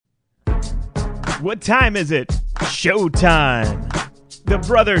What time is it? Showtime. The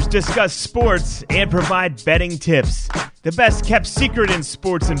brothers discuss sports and provide betting tips. The best kept secret in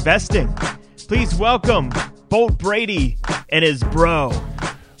sports investing. Please welcome Bolt Brady and his bro.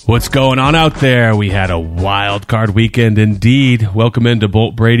 What's going on out there? We had a wild card weekend indeed. Welcome into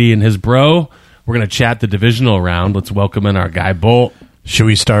Bolt Brady and his bro. We're going to chat the divisional round. Let's welcome in our guy Bolt. Should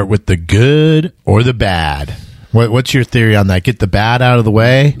we start with the good or the bad? What's your theory on that? Get the bad out of the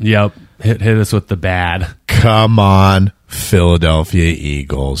way? Yep. Hit us with the bad. Come on, Philadelphia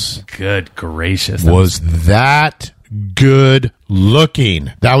Eagles. Good gracious. Was that good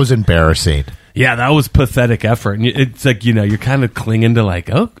looking? That was embarrassing. Yeah, that was pathetic effort. And it's like, you're kind of clinging to like,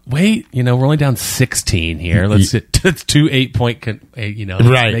 oh, wait, we're only down 16 here. Let's two 8-point,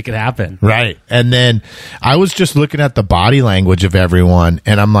 right. Make it happen. Right. And then I was just looking at the body language of everyone,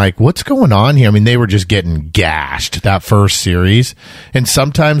 and I'm like, what's going on here? I mean, they were just getting gashed that first series. And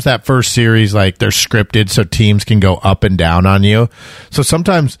sometimes that first series, like, they're scripted so teams can go up and down on you. So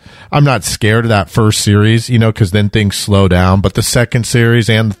sometimes I'm not scared of that first series, because then things slow down. But the second series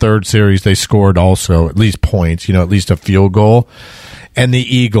and the third series, they scored also at least points, at least a field goal. And the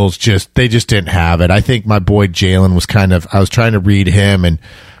Eagles they just didn't have it. I think my boy Jalen was I was trying to read him, and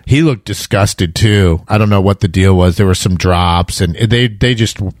he looked disgusted too. I don't know what the deal was. There were some drops, and they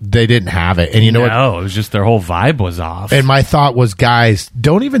didn't have it. And what? No, it was just their whole vibe was off. And my thought was, guys,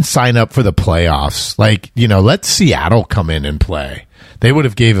 don't even sign up for the playoffs. Like, let Seattle come in and play. They would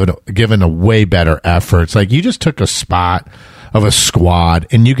have given a way better effort. It's like you just took a spot of a squad,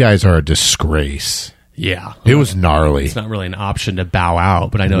 and you guys are a disgrace. Yeah. It was gnarly. It's not really an option to bow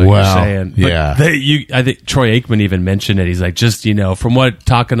out, but I know what you're saying. But yeah. I think Troy Aikman even mentioned it. He's like, just, from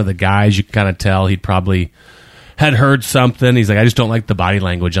talking to the guys, you can kind of tell he probably had heard something. He's like, I just don't like the body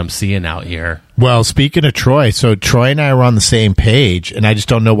language I'm seeing out here. Well, speaking of Troy, so Troy and I were on the same page, and I just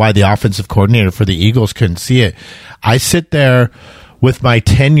don't know why the offensive coordinator for the Eagles couldn't see it. I sit there with my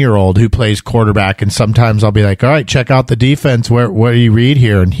 10-year-old who plays quarterback, and sometimes I'll be like, all right, check out the defense. What do you read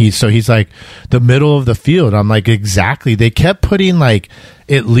here? And he's like, the middle of the field. I'm like, exactly. They kept putting like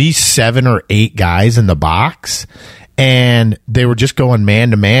at least 7 or 8 guys in the box, and they were just going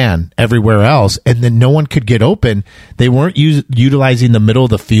man-to-man everywhere else, and then no one could get open. They weren't utilizing the middle of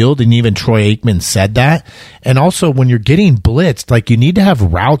the field, and even Troy Aikman said that. And also, when you're getting blitzed, like, you need to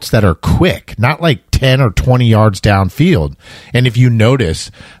have routes that are quick, not like 10 or 20 yards downfield. And if you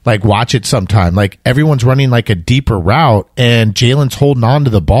notice, like, watch it sometime, like, everyone's running like a deeper route, and Jalen's holding on to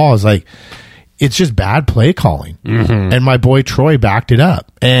the ball. Is like, it's just bad play calling. Mm-hmm. And my boy Troy backed it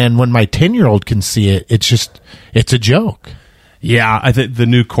up. And when my 10-year-old can see it, it's a joke. Yeah, I think the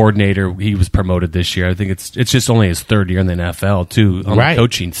new coordinator, he was promoted this year. I think it's just only his third year in the NFL, too, on the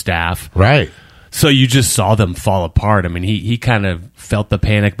coaching staff. Right. So you just saw them fall apart. I mean, he kind of felt the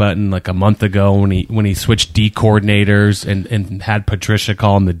panic button like a month ago when he switched D coordinators and had Patricia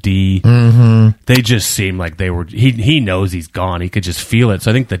call him the D. Mm-hmm. They just seemed like they were. He knows he's gone. He could just feel it.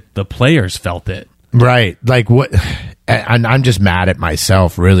 So I think that the players felt it. Right. Like what? And I'm just mad at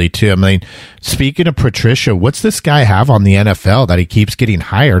myself, really, too. I mean, speaking of Patricia, what's this guy have on the NFL that he keeps getting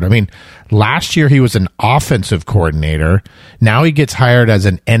hired? I mean, last year he was an offensive coordinator. Now he gets hired as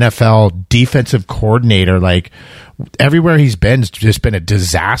an NFL defensive coordinator. Like, everywhere he's been, it's just been a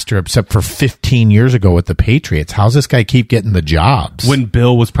disaster, except for 15 years ago with the Patriots. How's this guy keep getting the jobs? When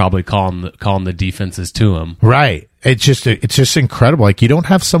Bill was probably calling the defenses to him. Right. It's just incredible. Like, you don't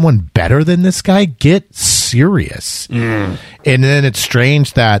have someone better than this guy? Get serious. And then it's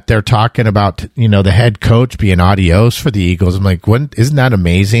strange that they're talking about, the head coach being adios for the Eagles. I'm like, isn't that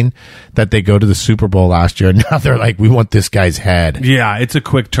amazing that they go to the Super Bowl last year and now they're like, we want this guy's head. Yeah, it's a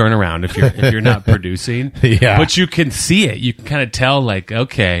quick turnaround if you're not producing. Yeah. But you can see it. You can kind of tell, like,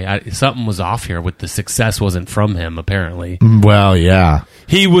 okay, something was off here with the success wasn't from him, apparently. Well, yeah.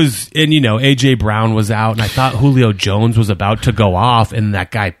 He was, and A.J. Brown was out, and I thought Julio Jones was about to go off, and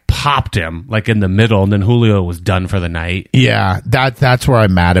that guy popped him, like, in the middle, and then Julio was done for the night. Yeah, that's where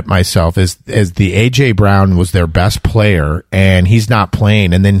I'm mad at myself, is the A.J. Brown was their best player, and he's not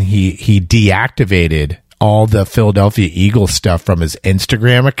playing, and then he deactivated all the Philadelphia Eagles stuff from his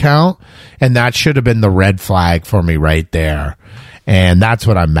Instagram account, and that should have been the red flag for me right there. And that's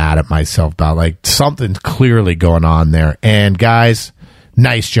what I'm mad at myself about. Like, something's clearly going on there. And guys,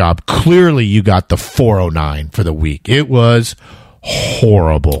 nice job. Clearly you got the 409 for the week. It was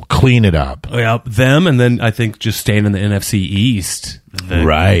horrible. Clean it up. Yeah, them, and then I think just staying in the NFC East.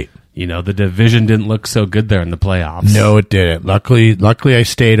 Right. The division didn't look so good there in the playoffs. No, it didn't. Luckily, I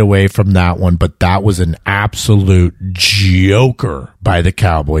stayed away from that one, but that was an absolute joker by the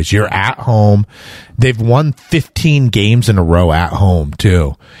Cowboys. You're at home. They've won 15 games in a row at home,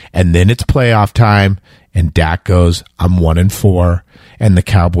 too. And then it's playoff time, and Dak goes, I'm 1-4. And the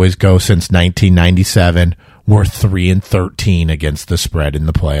Cowboys go since 1997. We're 3-13 against the spread in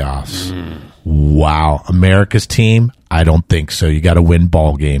the playoffs. Wow. America's team? I don't think so. You got to win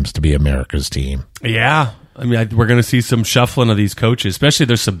ball games to be America's team. Yeah. I mean, we're going to see some shuffling of these coaches, especially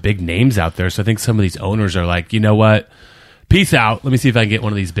there's some big names out there. So I think some of these owners are like, you know what? Peace out. Let me see if I can get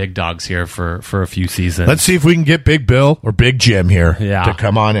one of these big dogs here for a few seasons. Let's see if we can get Big Bill or Big Jim here to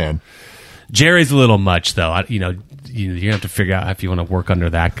come on in. Jerry's a little much, though. You have to figure out if you want to work under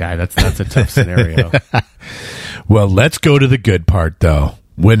that guy. That's a tough scenario. Well, let's go to the good part, though.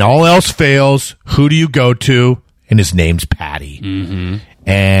 When all else fails, who do you go to? And his name's Patty. Mm-hmm.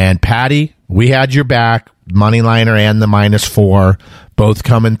 And Patty, we had your back, Moneyliner and the -4, both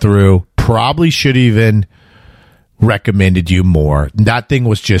coming through. Probably should even recommended you more. That thing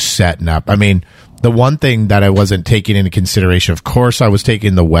was just setting up. I mean, the one thing that I wasn't taking into consideration, of course, I was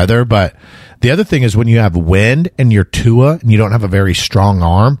taking the weather, but the other thing is when you have wind and you're Tua and you don't have a very strong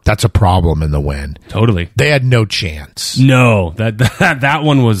arm, that's a problem in the wind. Totally. They had no chance. No, that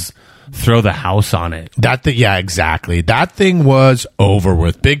one was throw the house on it. Yeah, exactly. That thing was over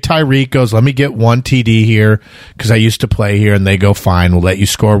with. Big Tyreek goes, let me get one TD here because I used to play here, and they go, fine, we'll let you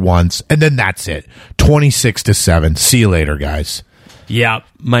score once. And then that's it. 26-7. See you later, guys. Yeah,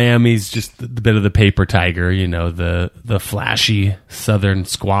 Miami's just the bit of the paper tiger, the flashy Southern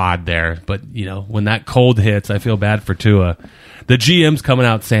squad there. But, when that cold hits, I feel bad for Tua. The GM's coming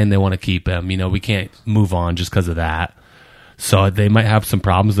out saying they want to keep him. We can't move on just because of that. So they might have some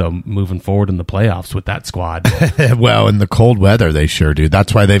problems, though, moving forward in the playoffs with that squad. Well, in the cold weather, they sure do.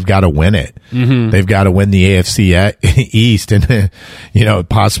 That's why they've got to win it. Mm-hmm. They've got to win the AFC East and,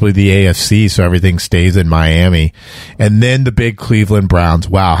 possibly the AFC, so everything stays in Miami. And then the big Cleveland Browns.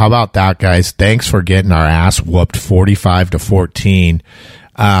 Wow, how about that, guys? Thanks for getting our ass whooped 45-14.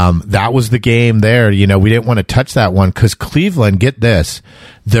 That was the game there. We didn't want to touch that one because Cleveland, get this,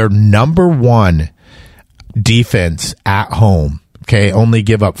 they're number one defense at home, only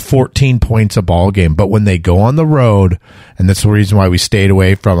give up 14 points a ball game, but when they go on the road, and that's the reason why we stayed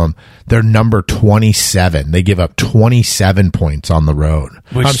away from them, they're number 27. They give up 27 points on the road.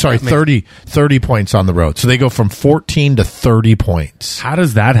 30 points on the road. So they go from 14 to 30 points. How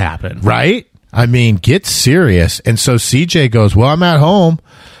does that happen? Right? I mean, get serious. And so CJ goes, well, I'm at home,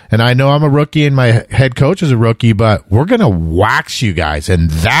 and I know I'm a rookie and my head coach is a rookie, but we're going to wax you guys. And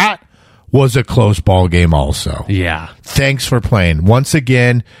that was a close ball game also. Yeah. Thanks for playing. Once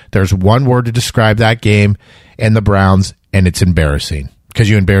again, there's one word to describe that game and the Browns, and it's embarrassing. Because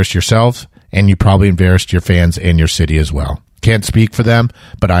you embarrassed yourselves, and you probably embarrassed your fans and your city as well. Can't speak for them,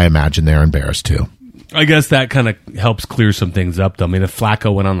 but I imagine they're embarrassed too. I guess that kind of helps clear some things up, though. I mean, if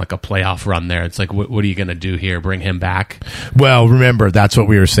Flacco went on like a playoff run there, it's like, what are you going to do here? Bring him back? Well, remember, that's what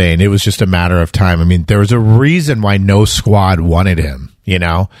we were saying. It was just a matter of time. I mean, there was a reason why no squad wanted him,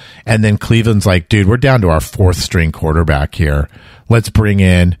 And then Cleveland's like, dude, we're down to our fourth string quarterback here. Let's bring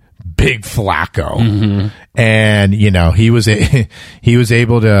in Big Flacco. Mm-hmm. And, he was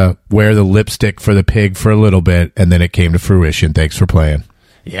able to wear the lipstick for the pig for a little bit, and then it came to fruition. Thanks for playing.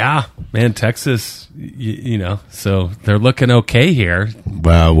 Yeah, man, Texas, so they're looking okay here.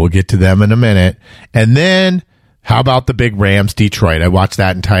 Well, we'll get to them in a minute. And then, how about the big Rams, Detroit? I watched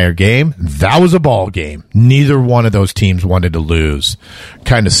that entire game. That was a ball game. Neither one of those teams wanted to lose.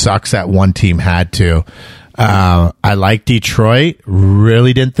 Kind of sucks that one team had to. I like Detroit.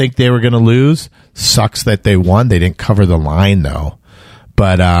 Really didn't think they were going to lose. Sucks that they won. They didn't cover the line, though.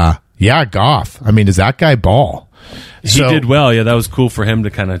 But, yeah, Goff. I mean, does that guy ball? He did well. Yeah, that was cool for him to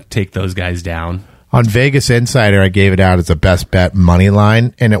kind of take those guys down. On Vegas Insider, I gave it out as a best bet money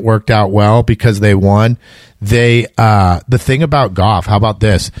line, and it worked out well because they won. The thing about Goff, how about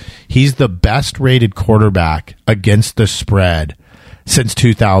this? He's the best rated quarterback against the spread since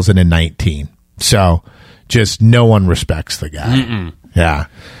 2019. So just no one respects the guy. Mm-mm. Yeah.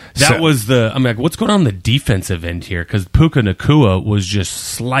 I'm like, what's going on the defensive end here? Because Puka Nacua was just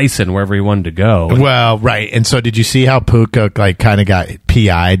slicing wherever he wanted to go. Well, right. And so did you see how Puka kind of got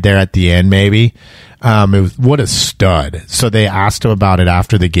PI'd there at the end, maybe? What a stud. So they asked him about it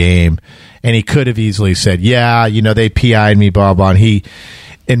after the game, and he could have easily said, yeah, they PI'd me, blah, blah.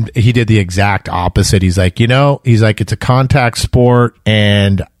 And and he did the exact opposite. He's like, it's a contact sport,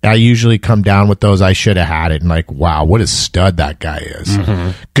 and I usually come down with those. I should have had it. And like, wow, what a stud that guy is.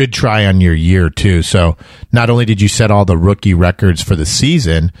 Mm-hmm. Good try on your year, too. So not only did you set all the rookie records for the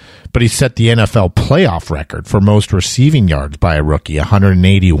season, but he set the NFL playoff record for most receiving yards by a rookie,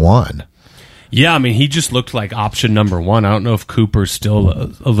 181. Yeah, I mean, he just looked like option number one. I don't know if Cooper's still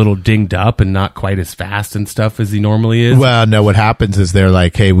a little dinged up and not quite as fast and stuff as he normally is. Well, no, what happens is they're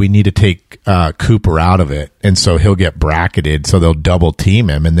like, hey, we need to take Cooper out of it. And so he'll get bracketed, so they'll double team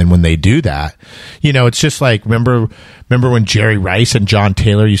him. And then when they do that, it's just like, remember when Jerry Rice and John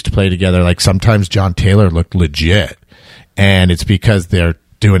Taylor used to play together? Like sometimes John Taylor looked legit. And it's because they're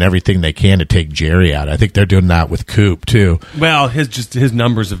doing everything they can to take Jerry out. I think they're doing that with Coop too. Well, his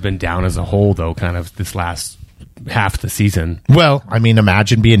numbers have been down as a whole, though, kind of this last half of the season. Well, I mean,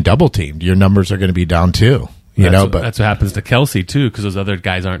 imagine being double teamed. Your numbers are going to be down too. But that's what happens to Kelsey too, because those other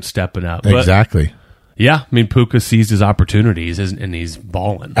guys aren't stepping up. Exactly. But, yeah, I mean, Puka seized his opportunities and he's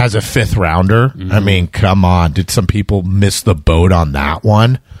balling as a fifth rounder. Mm-hmm. I mean, come on, did some people miss the boat on that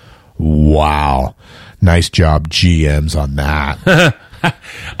one? Wow, nice job, GMs, on that.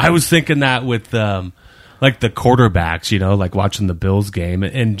 I was thinking that with like the quarterbacks, like watching the Bills game,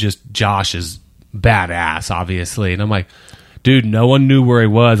 and just Josh is badass, obviously. And I'm like, dude, no one knew where he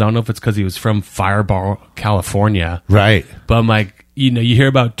was. I don't know if it's because he was from Fireball, California. Right. But I'm like, you hear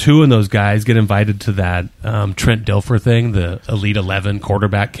about two of those guys get invited to that Trent Dilfer thing, the Elite 11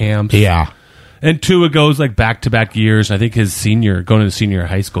 quarterback camps. Yeah. And Tua goes like back-to-back years. I think going to senior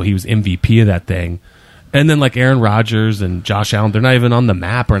high school, he was MVP of that thing. And then like Aaron Rodgers and Josh Allen, they're not even on the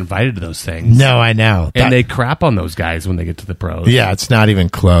map or invited to those things. No, I know. And they crap on those guys when they get to the pros. Yeah, it's not even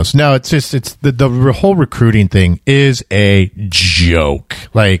close. No, it's the whole recruiting thing is a joke.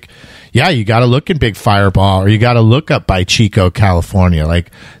 Like, yeah, you got to look in Big Fireball, or you got to look up by Chico, California. Like,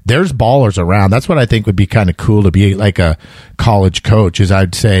 there's ballers around. That's what I think would be kind of cool to be like a college coach, is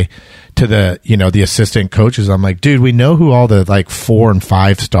I'd say to the the assistant coaches, I'm like, dude, we know who all the like 4 and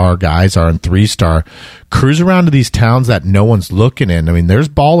 5 star guys are and 3-star. Cruise around to these towns that no one's looking in. I mean, there's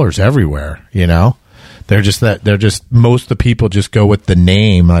ballers everywhere. They're just most of the people just go with the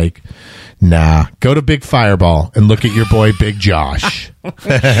name. Like, nah, go to Big Fireball and look at your boy Big Josh.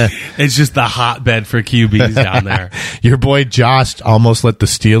 It's just the hotbed for QBs down there. Your boy Josh almost let the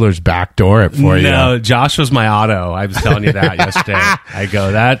Steelers backdoor it for you. No, Josh was my auto. I was telling you that yesterday. I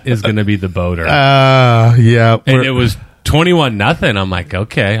go, that is going to be the boater. Yeah. And it was 21-0. I'm like,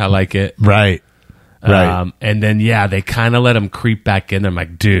 okay, I like it. Right. Right. And then, they kind of let him creep back in there. I'm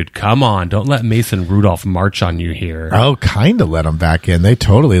like, dude, come on. Don't let Mason Rudolph march on you here. Oh, kind of let him back in. They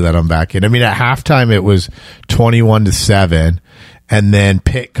totally let him back in. I mean, at halftime, it was 21-7. And then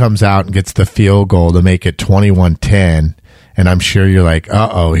Pitt comes out and gets the field goal to make it 21-10. And I'm sure you're like,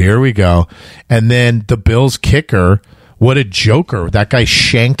 uh-oh, here we go. And then the Bills kicker, what a joker. That guy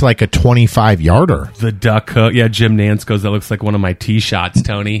shanked like a 25-yarder. The duck hook. Yeah, Jim Nance goes, that looks like one of my tee shots,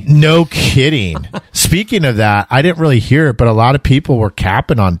 Tony. No kidding. Speaking of that, I didn't really hear it, but a lot of people were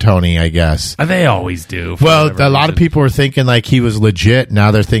capping on Tony, I guess. They always do. Well, a lot of people were thinking like he was legit.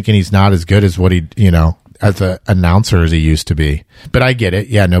 Now they're thinking he's not as good as what he, as an announcer as he used to be. But I get it.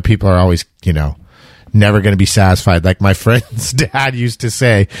 Yeah, no, people are always, never going to be satisfied. Like my friend's dad used to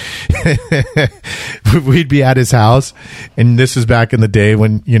say, we'd be at his house, and this is back in the day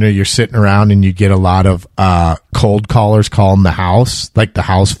when, you're sitting around and you get a lot of cold callers calling the house, like the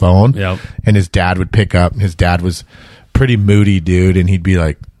house phone. Yep. And his dad would pick up, and his dad was pretty moody dude, and he'd be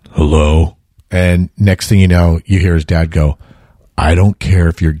like, hello. And next thing you know, you hear his dad go, I don't care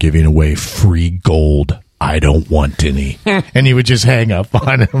if you're giving away free gold. I don't want any. And he would just hang up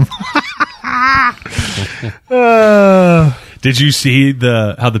on him. Did you see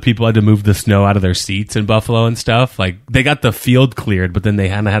how the people had to move the snow out of their seats in Buffalo and stuff? Like, they got the field cleared, but then they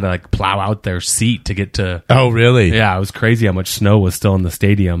had to like plow out their seat to get to. Oh, really? Yeah, it was crazy how much snow was still in the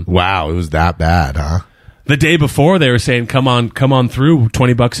stadium. Wow, it was that bad, huh? The day before, they were saying, "Come on through,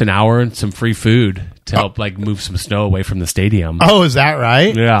 $20 an hour and some free food to help like move some snow away from the stadium." Oh, is that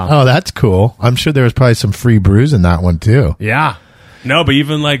right? Yeah. Oh, that's cool. I'm sure there was probably some free brews in that one too. Yeah. No, but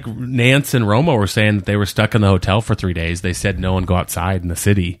even like Nance and Romo were saying that they were stuck in the hotel for 3 days. They said no one go outside in the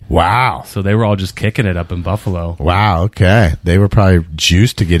city. Wow. So they were all just kicking it up in Buffalo. Wow, okay. They were probably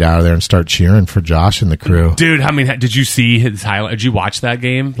juiced to get out of there and start cheering for Josh and the crew. Dude, I mean, did you see his highlight? Did you watch that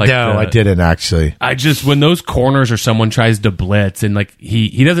game? Like no, I didn't actually. When those corners or someone tries to blitz and like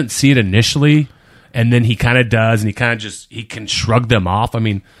he doesn't see it initially, and then he kind of does, and he can shrug them off. I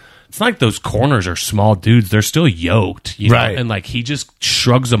mean, it's not like those corners are small dudes. They're still yoked, you know? Right. And like he just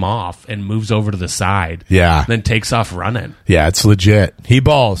shrugs them off and moves over to the side. Yeah. And then takes off running. Yeah, it's legit. He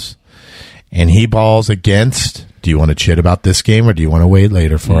balls. And he balls against... Do you want to chit about this game, or do you want to wait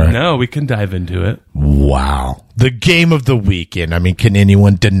later for it? No, we can dive into it. Wow. The game of the weekend. I mean, can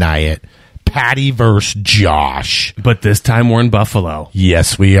anyone deny it? Patty versus Josh. But this time we're in Buffalo.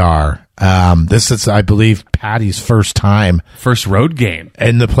 Yes, we are. This is, I believe, Patty's first time. First road game.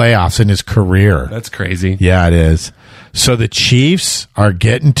 In the playoffs in his career. That's crazy. Yeah, it is. So the Chiefs are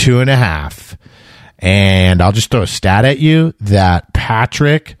getting 2.5. And I'll just throw a stat at you that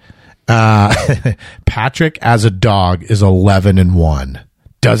Patrick as a dog is 11-1.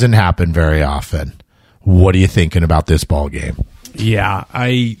 Doesn't happen very often. What are you thinking about this ball game? Yeah,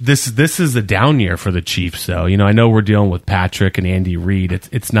 this is a down year for the Chiefs, though. You know, I know we're dealing with Patrick and Andy Reid.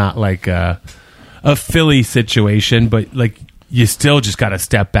 It's not like a Philly situation, but like you still just got to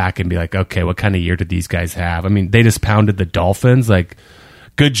step back and be like, okay, what kind of year did these guys have? I mean, they just pounded the Dolphins. Like,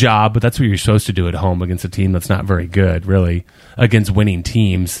 good job, but that's what you're supposed to do at home against a team that's not very good, really, against winning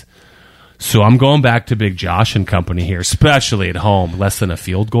teams. So I'm going back to Big Josh and company here, especially at home, less than a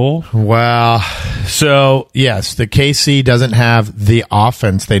field goal. Well, so yes, the KC doesn't have the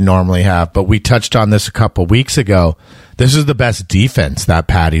offense they normally have, but we touched on this a couple weeks ago. This is the best defense that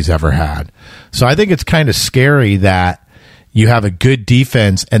Patty's ever had. So I think it's kind of scary that you have a good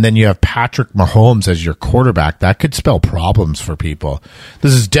defense and then you have Patrick Mahomes as your quarterback. That could spell problems for people.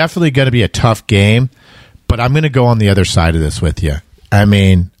 This is definitely going to be a tough game, but I'm going to go on the other side of this with you. I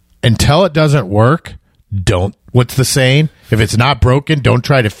mean, until it doesn't work, what's the saying? If it's not broken, don't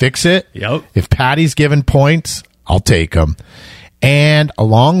try to fix it. Yep. If Patty's given points, I'll take them. And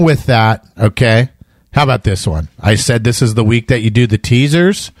along with that, okay, how about this one? I said this is the week that you do the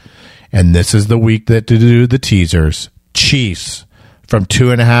teasers, and this is the week that to do the teasers. Chiefs from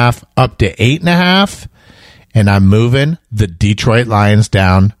 2.5 up to 8.5, and I'm moving the Detroit Lions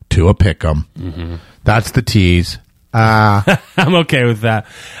down to a pick 'em. Mm-hmm. That's the tease. I'm okay with that.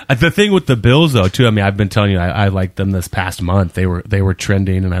 The thing with the Bills, though, too. I mean, I've been telling you, I liked them this past month. They were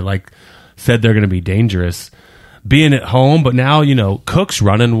trending, and I said they're going to be dangerous, being at home. But now, you know, Cook's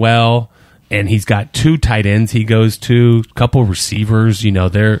running well, and he's got 2 tight ends. He goes to a couple receivers. You know,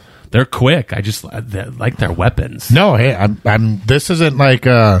 they're quick. I just like their weapons. No, hey, This isn't like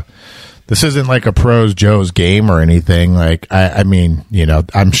a pros Joe's game or anything. Like, I mean, you know,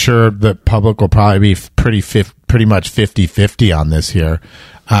 I'm sure the public will probably be pretty much 50-50 on this here.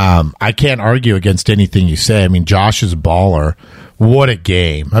 I can't argue against anything you say. I mean, Josh is a baller. What a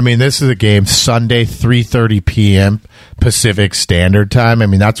game. I mean, this is a game Sunday, 3:30 p.m. Pacific Standard Time. I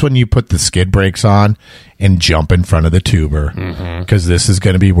mean, that's when you put the skid brakes on and jump in front of the tuber, because this is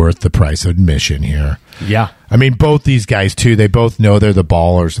going to be worth the price of admission here. Yeah. I mean, both these guys, too, they both know they're the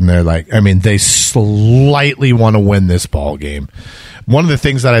ballers, and they're like, I mean, they slightly want to win this ball game. One of the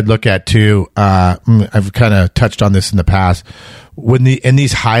things that I'd look at, too, I've kind of touched on this in the past, in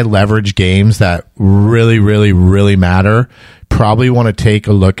these high leverage games that really, really, really matter, probably want to take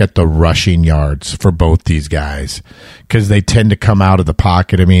a look at the rushing yards for both these guys, because they tend to come out of the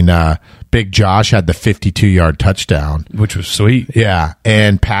pocket. I mean, Big Josh had the 52-yard touchdown, which was sweet. Yeah,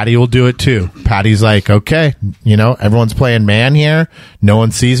 and Patty will do it too. Patty's like, okay, you know, everyone's playing man here. No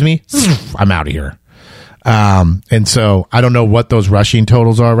one sees me. I'm out of here. And so I don't know what those rushing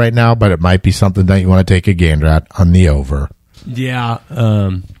totals are right now, but it might be something that you want to take a gander at on the over. Yeah,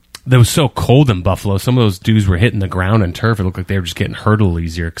 it was so cold in Buffalo. Some of those dudes were hitting the ground and turf. It looked like they were just getting hurt a little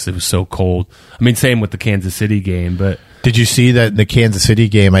easier because it was so cold. I mean, same with the Kansas City game. But did you see that in the Kansas City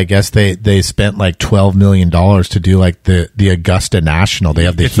game? I guess they spent like $12 million to do like the Augusta National. They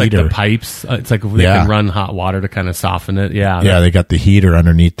have the heater. It's like the pipes. It's like they can run hot water to kind of soften it. Yeah, yeah. They got the heater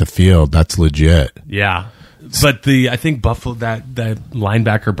underneath the field. That's legit. Yeah. But I think Buffalo, that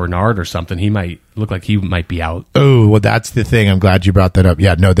linebacker Bernard or something, he might look like he might be out. Oh, well, that's the thing. I'm glad you brought that up.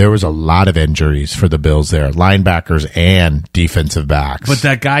 Yeah, no, there was a lot of injuries for the Bills there, linebackers and defensive backs. But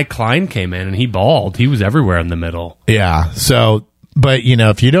that guy Klein came in and he balled. He was everywhere in the middle. Yeah. So, but you know,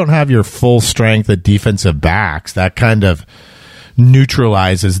 if you don't have your full strength of defensive backs, that kind of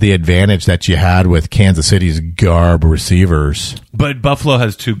neutralizes the advantage that you had with Kansas City's garb receivers. But Buffalo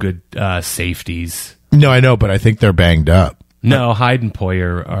has 2 good safeties. No, I know, but I think they're banged up. No, Hyde and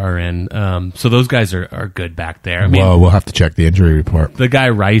Poyer are in. So those guys are good back there. I mean, well, we'll have to check the injury report. The guy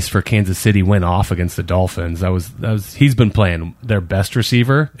Rice for Kansas City went off against the Dolphins. That was he's been playing their best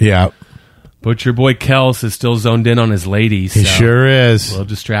receiver. Yeah. But your boy Kels is still zoned in on his ladies. He sure is. A little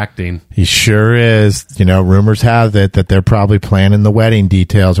distracting. He sure is. You know, rumors have it that they're probably planning the wedding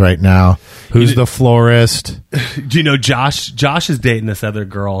details right now. Who's the florist? Do you know Josh? Josh is dating this other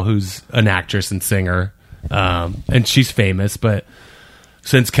girl who's an actress and singer, and she's famous. But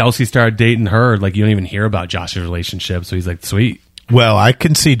since Kelsey started dating her, like you don't even hear about Josh's relationship. So he's like, sweet. Well, I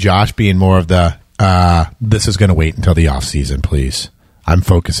can see Josh being more of the, this is going to wait until the off season, please. I'm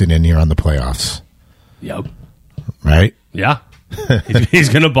focusing in here on the playoffs. Yep. Right? Yeah. He's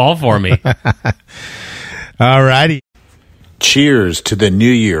going to ball for me. All righty. Cheers to the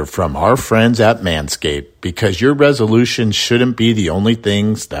new year from our friends at Manscaped, because your resolutions shouldn't be the only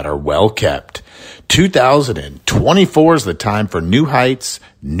things that are well kept. 2024 is the time for new heights,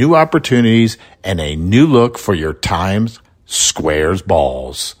 new opportunities, and a new look for your times, squares,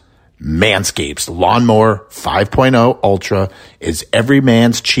 balls. Manscaped's Lawnmower 5.0 Ultra is every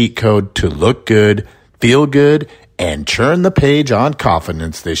man's cheat code to look good, feel good, and turn the page on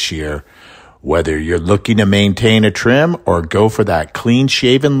confidence this year. Whether you're looking to maintain a trim or go for that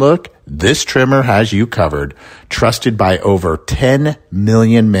clean-shaven look, this trimmer has you covered. Trusted by over 10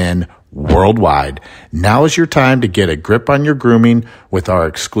 million men worldwide. Now is your time to get a grip on your grooming with our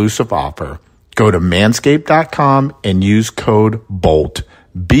exclusive offer. Go to manscaped.com and use code BOLT,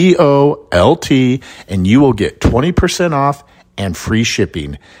 BOLT, and you will get 20% off and free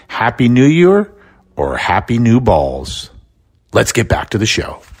shipping. Happy New Year or Happy New Balls. Let's get back to the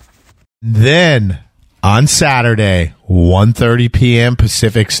show. Then, on Saturday, 1:30 p.m.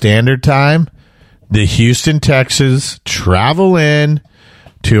 Pacific Standard Time, the Houston Texans travel in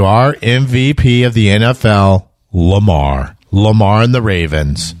to our MVP of the NFL, Lamar. Lamar and the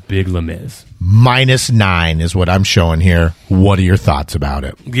Ravens. Big Lamiz. -9 is what I'm showing here. What are your thoughts about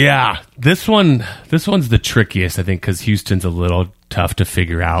it? Yeah, this one's the trickiest, I think, because Houston's a little tough to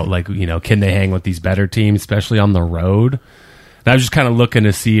figure out. Like, you know, can they hang with these better teams, especially on the road? And I was just kind of looking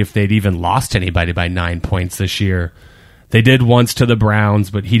to see if they'd even lost anybody by 9 points this year. They did once to the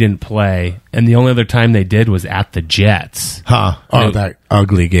Browns, but he didn't play. And the only other time they did was at the Jets. Huh. Oh, that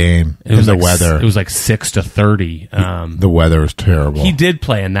ugly game. It was the like, weather. It was like 6-30. The weather was terrible. He did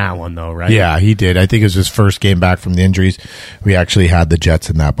play in that one, though, right? Yeah, he did. I think it was his first game back from the injuries. We actually had the Jets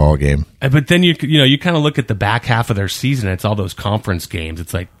in that ball game. But then you kind of look at the back half of their season. It's all those conference games.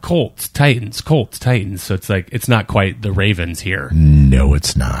 It's like Colts, Titans, Colts, Titans. So it's like it's not quite the Ravens here. No,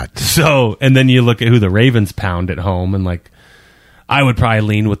 it's not. So, and then you look at who the Ravens pound at home, and like I would probably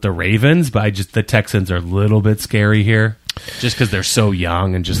lean with the Ravens, but the Texans are a little bit scary here, just because they're so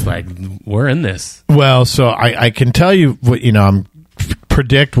young and just like we're in this. Well, so I can tell you what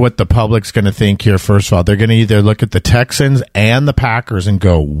predict what the public's going to think here. First of all, they're going to either look at the Texans and the Packers and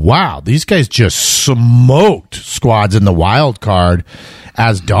go, "Wow, these guys just smoked squads in the wild card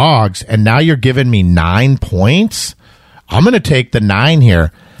as dogs, and now you're giving me 9 points." I'm going to take the 9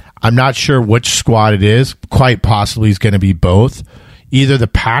 here. I'm not sure which squad it is. Quite possibly it's going to be both. Either the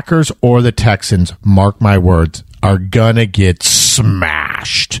Packers or the Texans, mark my words, are going to get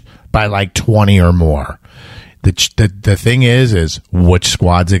smashed by like 20 or more. The thing is which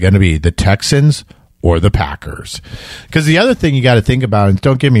squad's it going to be? The Texans or the Packers? Because the other thing you got to think about, and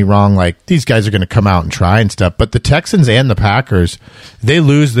don't get me wrong, like these guys are going to come out and try and stuff, but the Texans and the Packers, they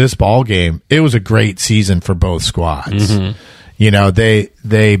lose this ball game. It was a great season for both squads. Mm-hmm. You know,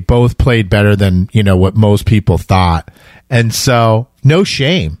 they both played better than, what most people thought. And so, no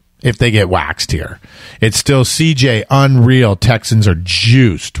shame if they get waxed here. It's still CJ, unreal. Texans are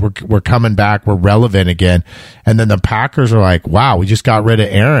juiced. We're coming back. We're relevant again. And then the Packers are like, wow, we just got rid of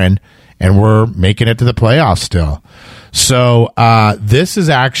Aaron, and we're making it to the playoffs still. So, this is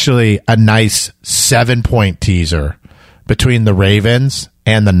actually a nice 7-point teaser between the Ravens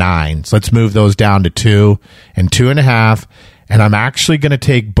and the Nines. Let's move those down to 2 and 2.5. And I'm actually going to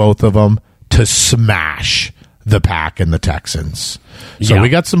take both of them to smash the Pack and the Texans. So we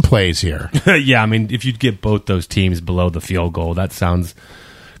got some plays here. Yeah, I mean, if you'd get both those teams below the field goal, that sounds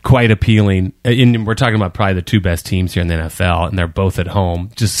quite appealing. And we're talking about probably the two best teams here in the NFL, and they're both at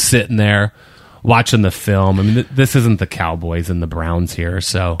home, just sitting there watching the film. I mean, this isn't the Cowboys and the Browns here,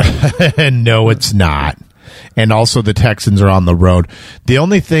 so. No, it's not. And also the Texans are on the road. The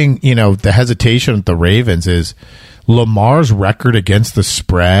only thing, the hesitation with the Ravens is Lamar's record against the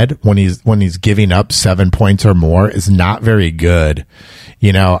spread when he's giving up 7 points or more is not very good.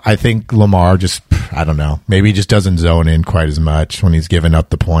 I think Lamar just, I don't know, maybe he just doesn't zone in quite as much when he's giving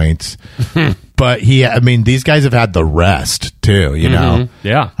up the points. But these guys have had the rest too, Mm-hmm.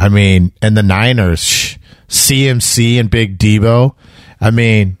 Yeah. And the Niners, CMC and Big Debo,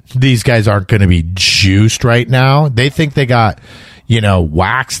 these guys aren't going to be juiced right now. They think they got,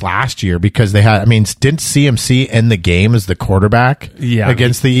 waxed last year because they had, didn't CMC end the game as the quarterback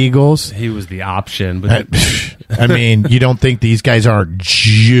against the Eagles? He was the option. But you don't think these guys aren't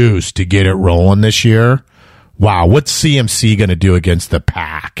juiced to get it rolling this year? Wow, what's CMC going to do against the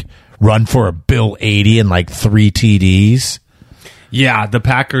Pack? Run for a Bill 80 and like 3 TDs? Yeah, the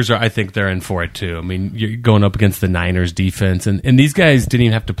Packers I think they're in for it too. You're going up against the Niners defense, and these guys didn't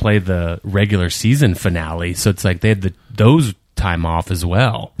even have to play the regular season finale, so it's like they had those time off as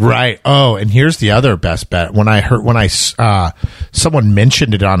well. Right. Oh, and here's the other best bet. When someone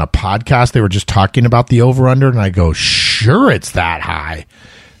mentioned it on a podcast, they were just talking about the over-under, and I go, sure, it's that high.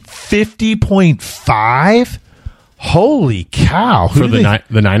 50.5? Holy cow. For the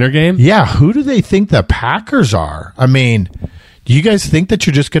Niner game? Yeah, who do they think the Packers are? Do you guys think that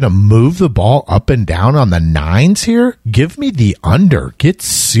you're just going to move the ball up and down on the nines here? Give me the under. Get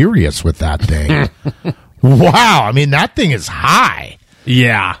serious with that thing. Wow. That thing is high.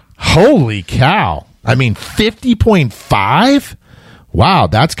 Yeah. Holy cow. 50.5? Wow,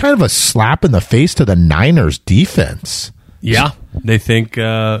 that's kind of a slap in the face to the Niners defense. Yeah. They think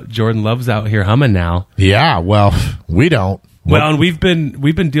Jordan Love's out here humming now. Yeah, well, we don't. Well, and we've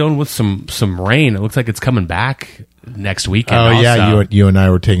been dealing with some rain. It looks like it's coming back next weekend. Oh, also. yeah, you and I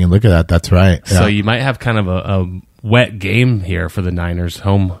were taking a look at that. That's right. So you might have kind of a wet game here for the Niners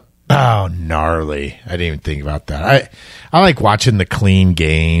home. Oh, gnarly! I didn't even think about that. I like watching the clean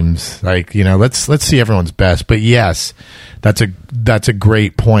games. Let's see everyone's best. But yes, that's a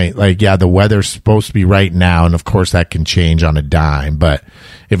great point. The weather's supposed to be right now, and of course that can change on a dime. But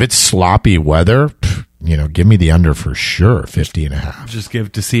if it's sloppy weather, give me the under for sure. 50.5. Just give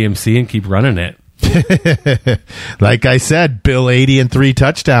it to CMC and keep running it. Like I said, Bill 80 and 3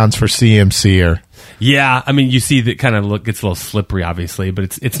 touchdowns for CMC. Yeah, you see that kind of gets a little slippery, obviously,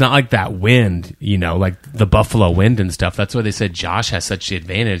 but it's not like that wind, like the Buffalo wind and stuff. That's why they said Josh has such the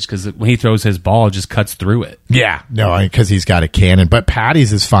advantage, because when he throws his ball, it just cuts through it. Yeah, no, because he's got a cannon. But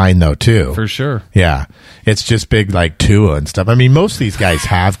Patty's is fine, though, too. For sure. Yeah, it's just big like Tua and stuff. Most of these guys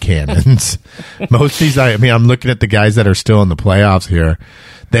have cannons. Most of these, I'm looking at the guys that are still in the playoffs here.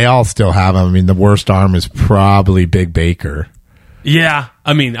 They all still have them. The worst arm is probably Big Baker. Yeah.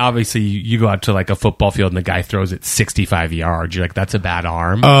 Obviously, you go out to a football field and the guy throws it 65 yards. You're like, that's a bad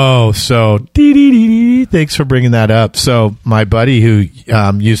arm. Oh, so thanks for bringing that up. So my buddy who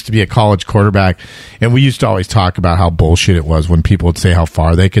used to be a college quarterback, and we used to always talk about how bullshit it was when people would say how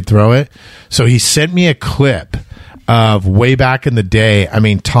far they could throw it. So he sent me a clip of way back in the day.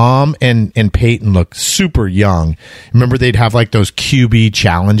 Tom and Peyton look super young. Remember, they'd have those QB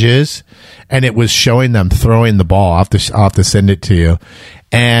challenges, and it was showing them throwing the ball. I'll have to send it to you.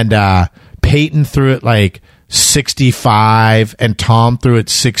 And Peyton threw it 65, and Tom threw it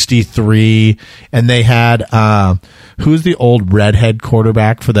 63. And they had who's the old redhead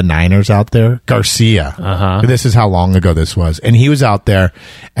quarterback for the Niners out there? Garcia. Uh-huh. This is how long ago this was, and he was out there,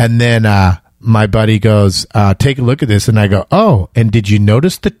 and then my buddy goes, take a look at this. And I go, oh, and did you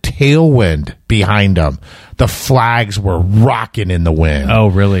notice the tailwind behind them? The flags were rocking in the wind. Oh,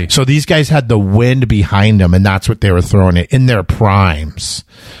 really? So these guys had the wind behind them, and that's what they were throwing it in their primes.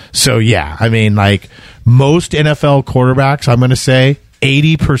 So, yeah, most NFL quarterbacks, I'm going to say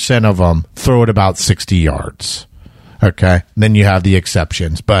 80% of them throw it about 60 yards. Okay? Then you have the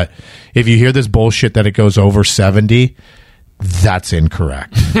exceptions. But if you hear this bullshit that it goes over 70, that's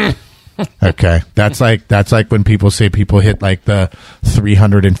incorrect. Okay, that's like when people say people hit the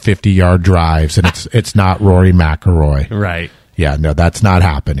 350-yard drives, and it's not Rory McIlroy. Right. Yeah, no, that's not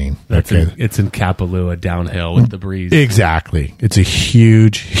happening. It's in Kapalua downhill with the breeze. Exactly. It's a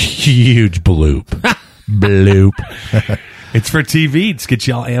huge bloop. Bloop. It's for TV. It's get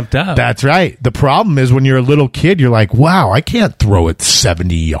you all amped up. That's right. The problem is when you're a little kid, you're like, wow, I can't throw it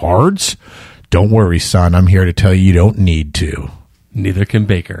 70 yards. Don't worry, son. I'm here to tell you don't need to. Neither can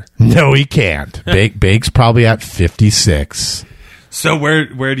Baker. No, he can't. Bake's probably at 56. So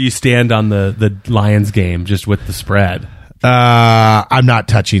where do you stand on the Lions game, just with the spread? I'm not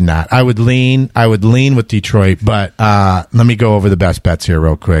touching that. I would lean with Detroit, but let me go over the best bets here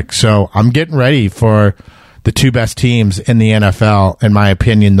real quick. So I'm getting ready for the two best teams in the NFL, in my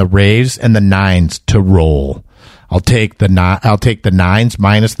opinion, the Raves and the Nines, to roll. I'll take the Nines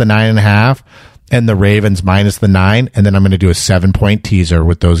minus the 9.5. And the Ravens minus the 9, and then I'm going to do a 7-point teaser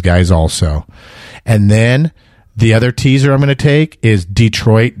with those guys also. And then the other teaser I'm going to take is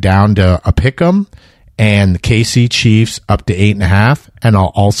Detroit down to a pick'em, and the KC Chiefs up to 8.5, and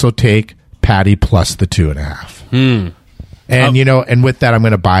I'll also take Patty plus the 2.5. And and with that I'm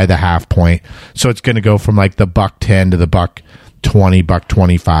going to buy the half point, so it's going to go from the $1.10 to the $1.20,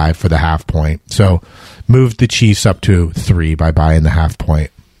 $1.25 for the half point. So moved the Chiefs up to 3 by buying the half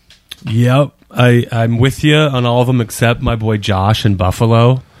point. Yep. I'm with you on all of them except my boy Josh in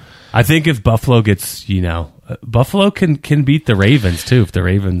Buffalo. I think if Buffalo gets, Buffalo can beat the Ravens too. If the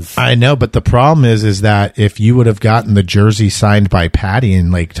Ravens, I know, but the problem is that if you would have gotten the jersey signed by Patty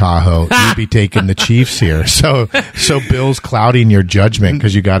in Lake Tahoe, you'd be taking the Chiefs here. So Bill's clouding your judgment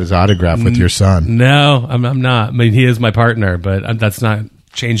because you got his autograph with your son. No, I'm not. I mean, he is my partner, but that's not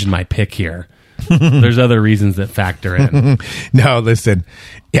changing my pick here. There's other reasons that factor in. No, listen.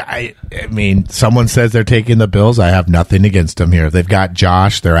 Yeah, I mean, someone says they're taking the Bills. I have nothing against them here. They've got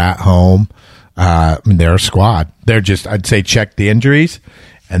Josh. They're at home. They're a squad. They're just, I'd say, check the injuries,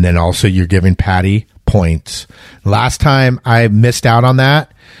 and then also you're giving Patty points. Last time I missed out on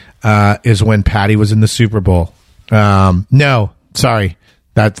that is when Patty was in the Super Bowl. No, sorry.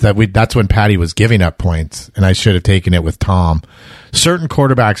 That's when Patty was giving up points, and I should have taken it with Tom. Certain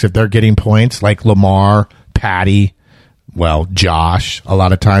quarterbacks, if they're getting points, like Lamar, Patty, Josh, a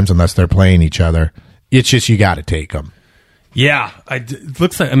lot of times, unless they're playing each other, it's just you got to take them. Yeah, it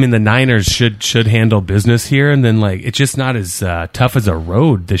looks like, the Niners should handle business here, and then it's just not as tough as a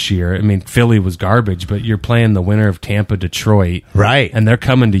road this year. Philly was garbage, but you're playing the winner of Tampa, Detroit, right? And they're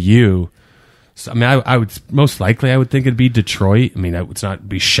coming to you. So, I would most likely, I would think it'd be Detroit. It would not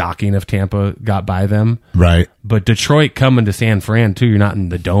be shocking if Tampa got by them, right? But Detroit coming to San Fran too. You're not in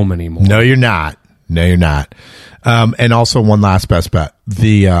the dome anymore. No, you're not. And also one last best bet: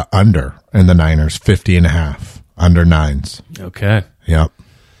 the under in the Niners, 50.5. Under 9s. Okay. Yep.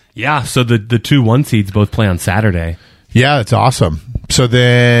 Yeah, so the 2-1 seeds both play on Saturday. Yeah, that's awesome. So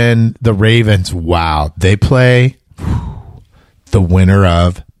then the Ravens, they play the winner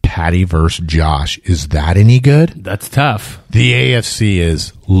of Patty versus Josh. Is that any good? That's tough. The AFC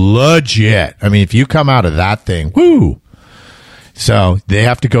is legit. If you come out of that thing, woo! So they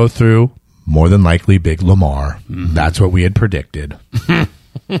have to go through, more than likely, Big Lamar. Mm-hmm. That's what we had predicted.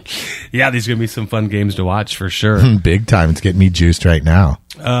 Yeah, these are going to be some fun games to watch for sure. Big time. It's getting me juiced right now.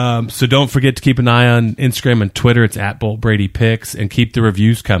 So don't forget to keep an eye on Instagram and Twitter. It's at Bolt Brady Picks, and keep the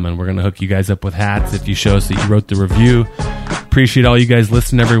reviews coming. We're going to hook you guys up with hats if you show us that you wrote the review. Appreciate all you guys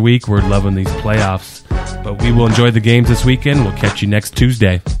listening every week. We're loving these playoffs, but we will enjoy the games this weekend. We'll catch you next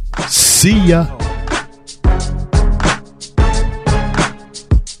Tuesday. See ya.